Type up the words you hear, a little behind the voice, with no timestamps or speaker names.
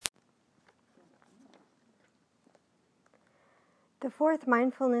The fourth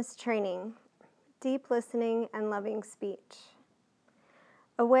mindfulness training, deep listening and loving speech.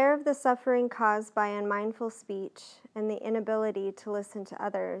 Aware of the suffering caused by unmindful speech and the inability to listen to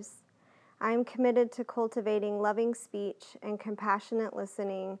others, I am committed to cultivating loving speech and compassionate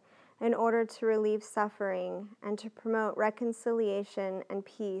listening in order to relieve suffering and to promote reconciliation and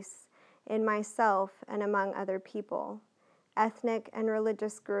peace in myself and among other people, ethnic and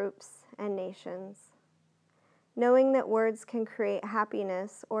religious groups, and nations. Knowing that words can create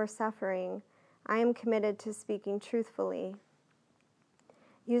happiness or suffering, I am committed to speaking truthfully,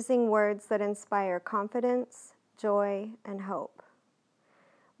 using words that inspire confidence, joy, and hope.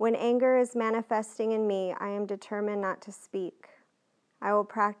 When anger is manifesting in me, I am determined not to speak. I will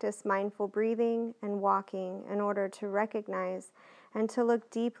practice mindful breathing and walking in order to recognize and to look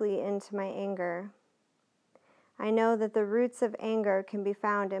deeply into my anger. I know that the roots of anger can be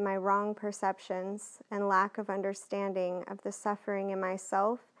found in my wrong perceptions and lack of understanding of the suffering in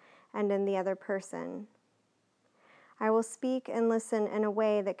myself and in the other person. I will speak and listen in a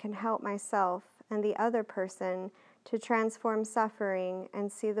way that can help myself and the other person to transform suffering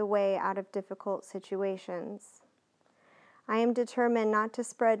and see the way out of difficult situations. I am determined not to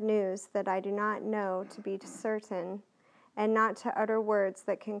spread news that I do not know to be certain, and not to utter words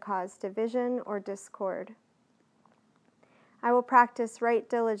that can cause division or discord. I will practice right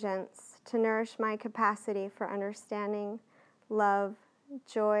diligence to nourish my capacity for understanding, love,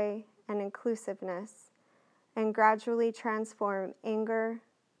 joy, and inclusiveness, and gradually transform anger,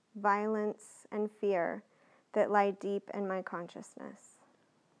 violence, and fear that lie deep in my consciousness.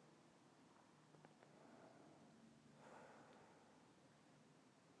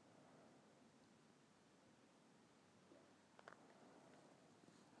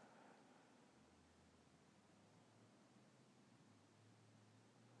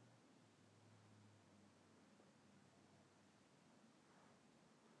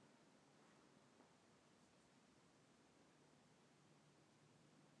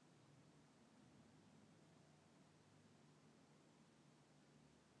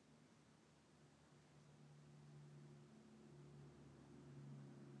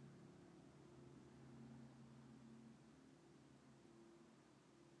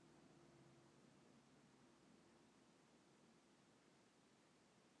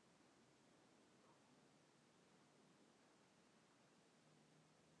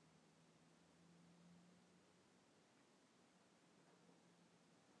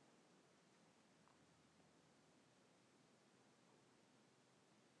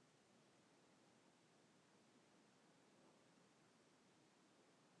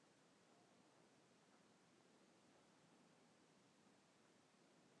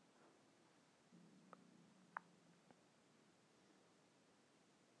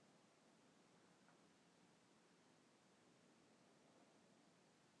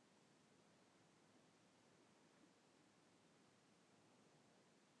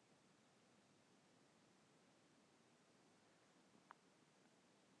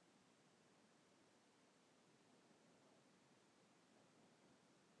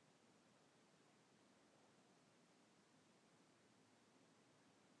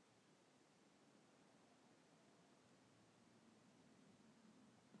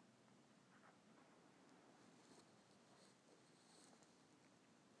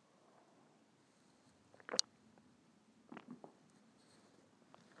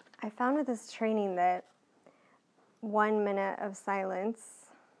 I found with this training that 1 minute of silence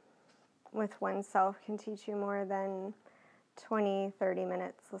with oneself can teach you more than 20, 30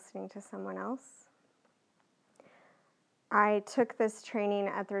 minutes listening to someone else. I took this training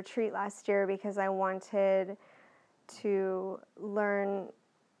at the retreat last year because I wanted to learn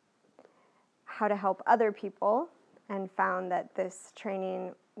how to help other people, and found that this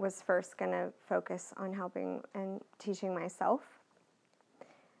training was first going to focus on helping and teaching myself.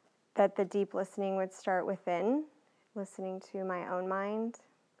 That the deep listening would start within, listening to my own mind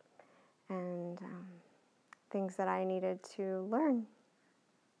and things that I needed to learn.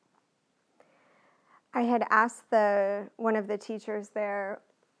 I had asked one of the teachers there,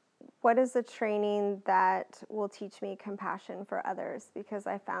 what is a training that will teach me compassion for others? Because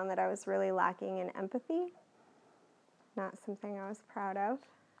I found that I was really lacking in empathy. Not something I was proud of,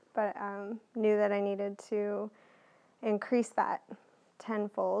 but knew that I needed to increase that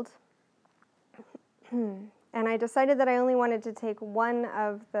tenfold. And I decided that I only wanted to take one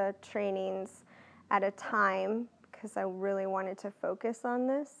of the trainings at a time because I really wanted to focus on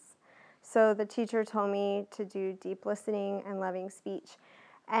this. So the teacher told me to do deep listening and loving speech.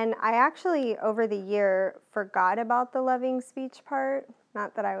 And I actually, over the year, forgot about the loving speech part.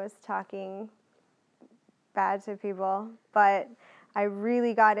 Not that I was talking bad to people, but I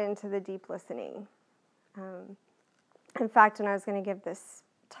really got into the deep listening. In fact, when I was going to give this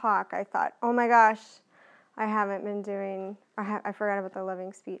talk, I thought, oh my gosh, I haven't been doing, I forgot about the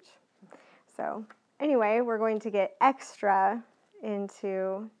loving speech. So anyway, we're going to get extra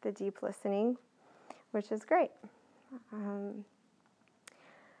into the deep listening, which is great.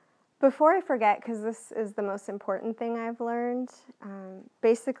 Before I forget, because this is the most important thing I've learned,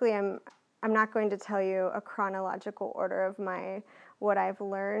 basically I'm not going to tell you a chronological order of what I've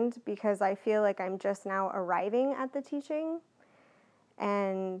learned, because I feel like I'm just now arriving at the teaching,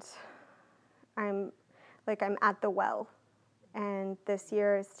 and I'm at the well, and this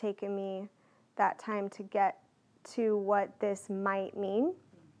year has taken me that time to get to what this might mean.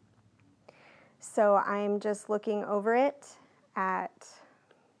 So I'm just looking over it at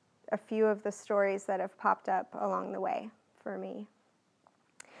a few of the stories that have popped up along the way for me.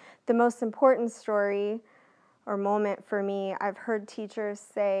 The most important story or moment for me, I've heard teachers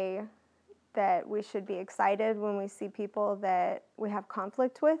say that we should be excited when we see people that we have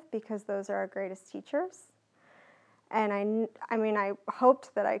conflict with, because those are our greatest teachers. And I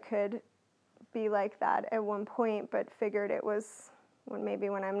hoped that I could be like that at one point, but figured it was when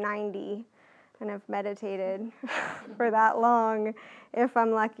I'm 90 and have meditated for that long, if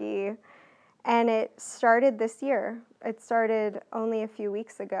I'm lucky. And it started this year. It started only a few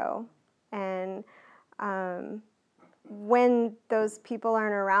weeks ago. And when those people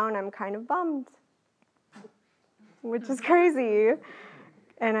aren't around, I'm kind of bummed, which is crazy.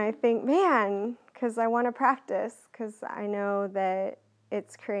 And I think, man, because I want to practice, because I know that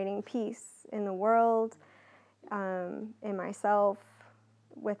it's creating peace in the world, in myself,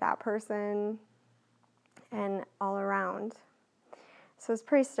 with that person, and all around. So I was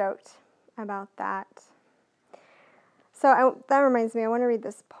pretty stoked about that. So that reminds me, I want to read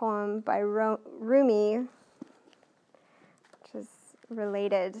this poem by Rumi, which is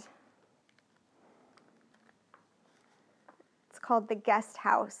related. It's called The Guest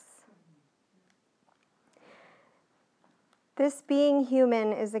House. This being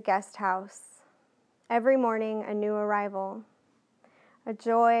human is a guest house. Every morning a new arrival, a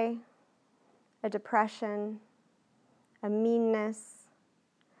joy, a depression, a meanness.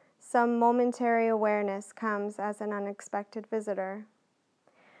 Some momentary awareness comes as an unexpected visitor.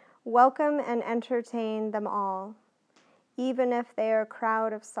 Welcome and entertain them all, even if they are a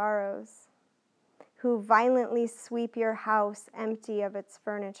crowd of sorrows, who violently sweep your house empty of its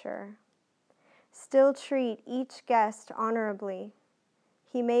furniture. Still treat each guest honorably.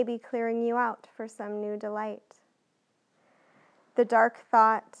 He may be clearing you out for some new delight. The dark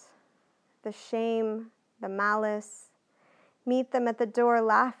thought, the shame, the malice, meet them at the door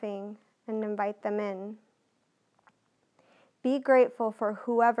laughing and invite them in. Be grateful for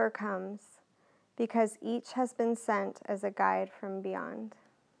whoever comes, because each has been sent as a guide from beyond.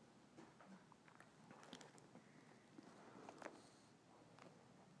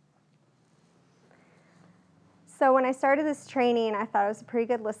 So when I started this training, I thought I was a pretty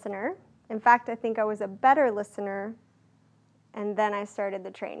good listener. In fact, I think I was a better listener, and then I started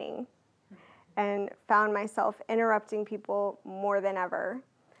the training and found myself interrupting people more than ever,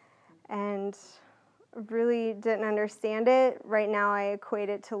 and really didn't understand it. Right now I equate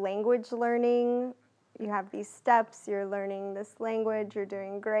it to language learning. You have these steps, you're learning this language, you're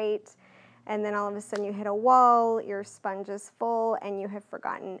doing great, and then all of a sudden you hit a wall, your sponge is full, and you have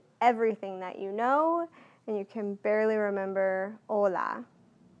forgotten everything that you know, and you can barely remember hola.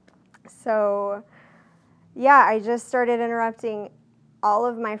 So yeah, I just started interrupting all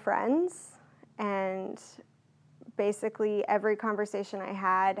of my friends, and basically every conversation I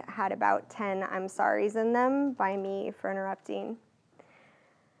had about 10 I'm sorry's in them by me for interrupting.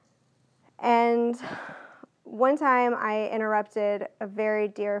 And one time I interrupted a very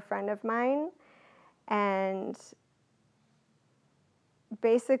dear friend of mine, and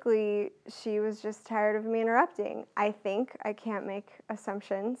basically she was just tired of me interrupting. I think, I can't make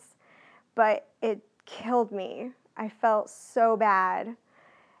assumptions, but it killed me. I felt so bad,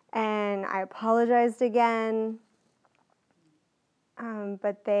 and I apologized again.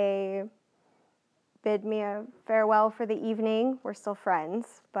 But they bid me a farewell for the evening. We're still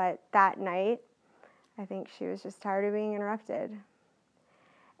friends, but that night, I think she was just tired of being interrupted.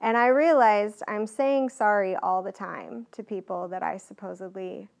 And I realized I'm saying sorry all the time to people that I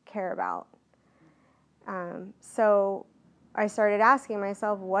supposedly care about. So I started asking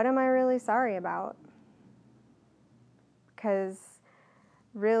myself, what am I really sorry about? Because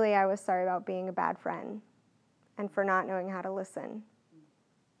really I was sorry about being a bad friend and for not knowing how to listen.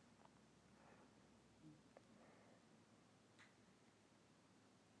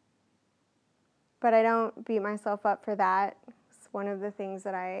 But I don't beat myself up for that. It's one of the things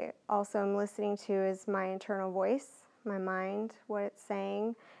that I also am listening to is my internal voice, my mind, what it's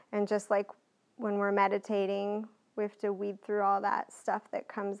saying. And just like when we're meditating, we have to weed through all that stuff that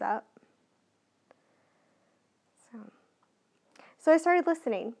comes up. So I started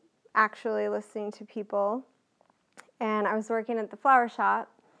listening, actually listening to people. And I was working at the flower shop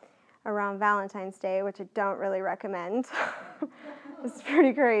around Valentine's Day, which I don't really recommend. It's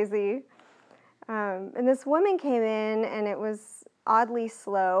pretty crazy. And this woman came in, and it was oddly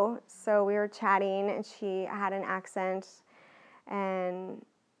slow. So we were chatting, and she had an accent. And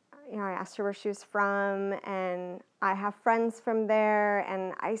I asked her where she was from, and I have friends from there.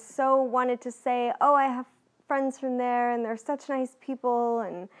 And I so wanted to say, oh, I have friends from there, and they're such nice people.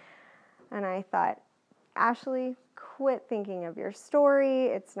 And I thought, Ashley, quit thinking of your story.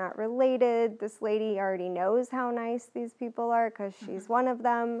 It's not related. This lady already knows how nice these people are because she's one of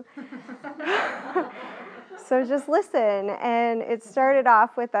them. So just listen. And it started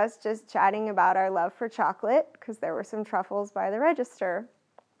off with us just chatting about our love for chocolate because there were some truffles by the register.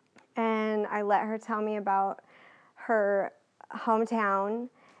 And I let her tell me about her hometown.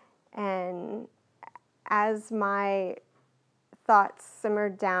 And as my thoughts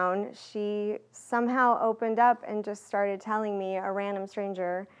simmered down, she somehow opened up and just started telling me, a random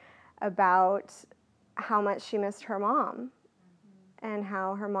stranger, about how much she missed her mom and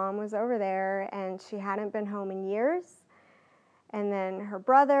how her mom was over there and she hadn't been home in years. And then her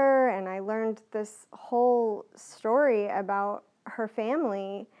brother, and I learned this whole story about her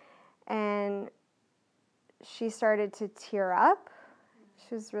family, and she started to tear up.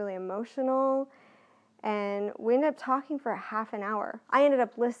 She was really emotional. And we ended up talking for half an hour. I ended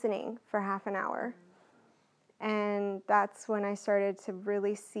up listening for half an hour. And that's when I started to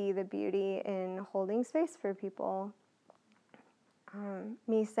really see the beauty in holding space for people.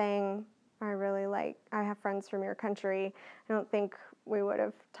 Me saying, I have friends from your country, I don't think we would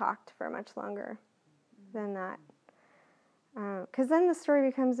have talked for much longer than that. Because then the story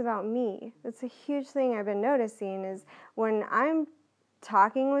becomes about me. It's a huge thing I've been noticing is when I'm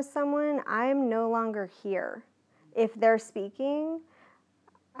talking with someone, I'm no longer here. If they're speaking,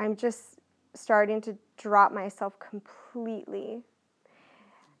 I'm just starting to drop myself completely.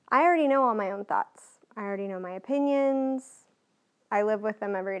 I already know all my own thoughts. I already know my opinions. I live with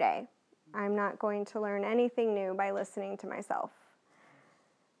them every day. I'm not going to learn anything new by listening to myself.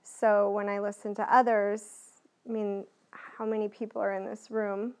 So when I listen to others, how many people are in this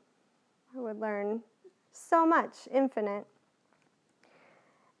room? I would learn so much, infinite.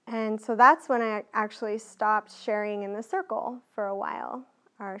 And so that's when I actually stopped sharing in the circle for a while,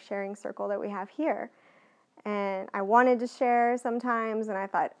 our sharing circle that we have here. And I wanted to share sometimes, and I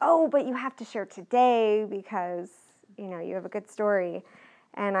thought, oh, but you have to share today because, you have a good story.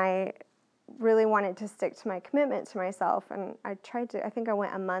 And I really wanted to stick to my commitment to myself, and I think I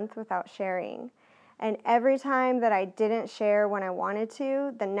went a month without sharing. And every time that I didn't share when I wanted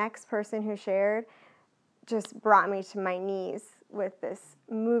to, the next person who shared just brought me to my knees with this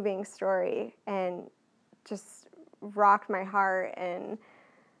moving story and just rocked my heart. And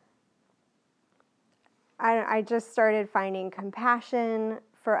I just started finding compassion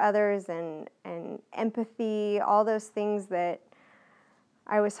for others and empathy, all those things that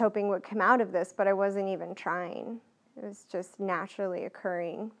I was hoping would come out of this, but I wasn't even trying. It was just naturally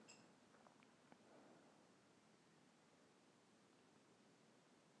occurring.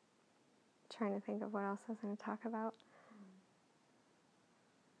 Trying to think of what else I was going to talk about.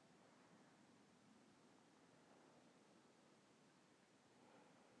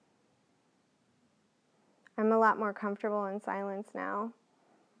 I'm a lot more comfortable in silence now.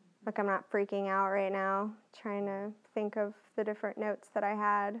 Like I'm not freaking out right now, trying to think of the different notes that I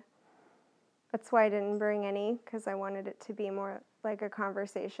had. That's why I didn't bring any, because I wanted it to be more like a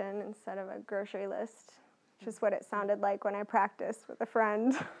conversation instead of a grocery list, which is what it sounded like when I practiced with a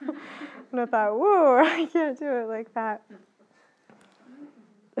friend. And I thought, whoa, I can't do it like that.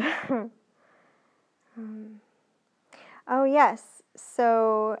 Oh, yes.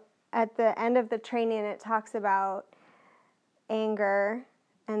 So at the end of the training, it talks about anger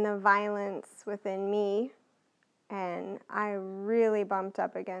and the violence within me. And I really bumped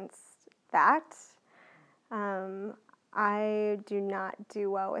up against that. I do not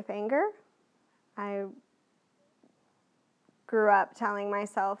do well with anger. I grew up telling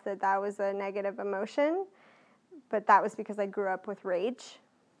myself that that was a negative emotion, but that was because I grew up with rage.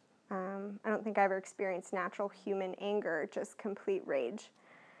 I don't think I ever experienced natural human anger, just complete rage.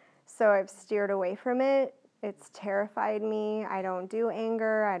 So I've steered away from it. It's terrified me. I don't do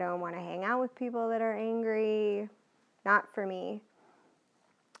anger. I don't want to hang out with people that are angry. Not for me.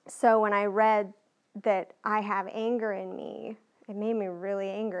 So when I read that I have anger in me, it made me really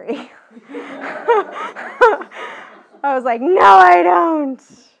angry. I was like, no, I don't.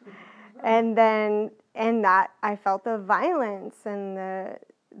 And that I felt the violence and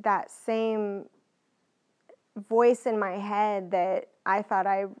that same voice in my head that I thought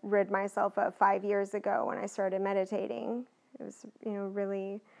I rid myself of 5 years ago when I started meditating. It was,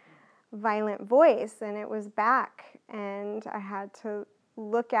 really violent voice, and it was back, and I had to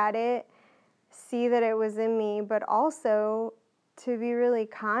look at it, see that it was in me, but also to be really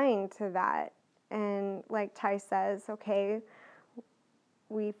kind to that. And like Ty says, okay,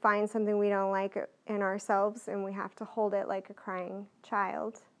 we find something we don't like in ourselves, and we have to hold it like a crying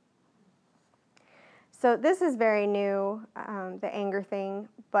child. So this is very new, the anger thing,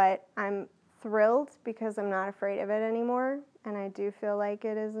 but I'm thrilled because I'm not afraid of it anymore, and I do feel like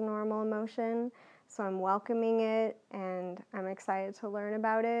it is a normal emotion, so I'm welcoming it, and I'm excited to learn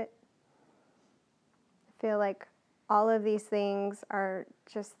about it. I feel like all of these things are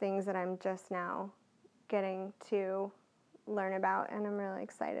just things that I'm just now getting to learn about, and I'm really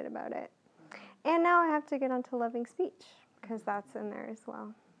excited about it. And now I have to get onto loving speech, because that's in there as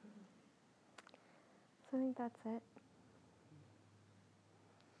well. So I think that's it.